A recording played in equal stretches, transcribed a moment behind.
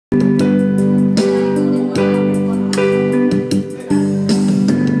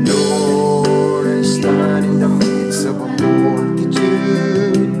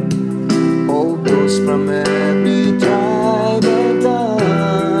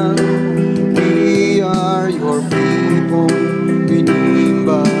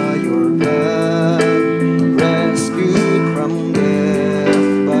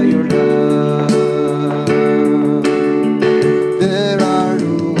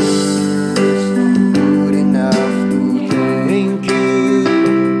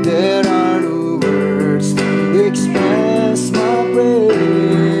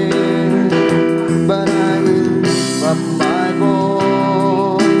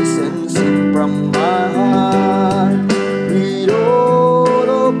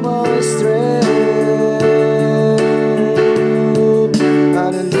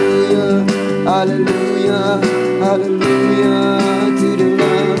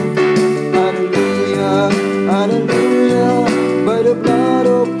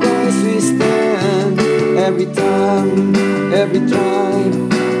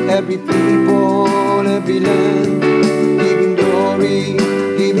every people, every land, giving glory,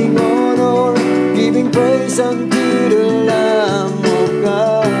 giving honor, giving praise unto the Lamb of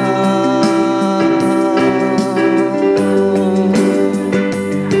God.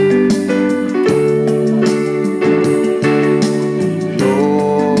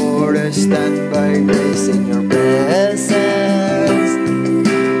 Lord, I stand by grace in your presence,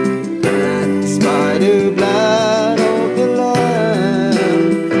 cleansed by the blood of the Lamb.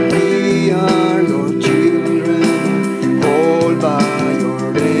 We are your children, called by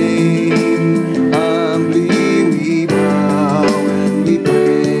your name. Humbly we bow and we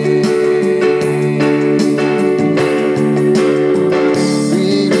pray.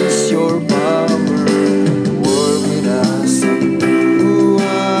 Release your power to work with us, through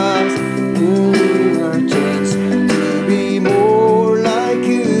us, through our chains, to be more like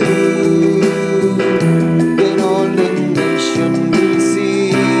you. Then all the nation will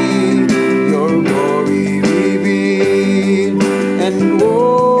see your glory revealed and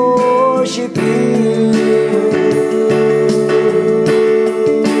worship you.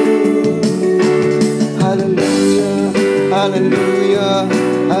 Hallelujah, hallelujah,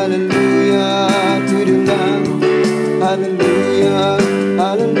 hallelujah to the Lamb. Hallelujah,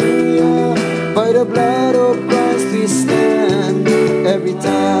 hallelujah. By the blood of Christ we stand. Every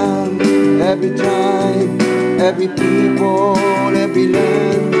tongue, every tribe, every people, every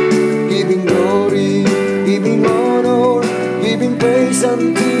land, giving glory, giving honor, giving praise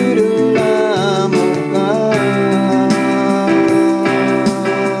unto the Lamb of God.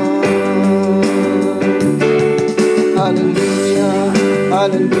 Hallelujah,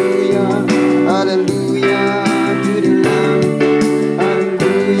 hallelujah, hallelujah to the Lamb.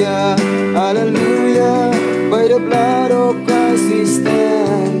 Hallelujah, hallelujah. By the blood of Christ we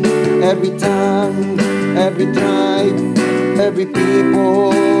stand. Every tongue, every tribe, every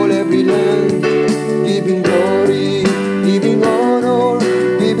people, every land, giving glory,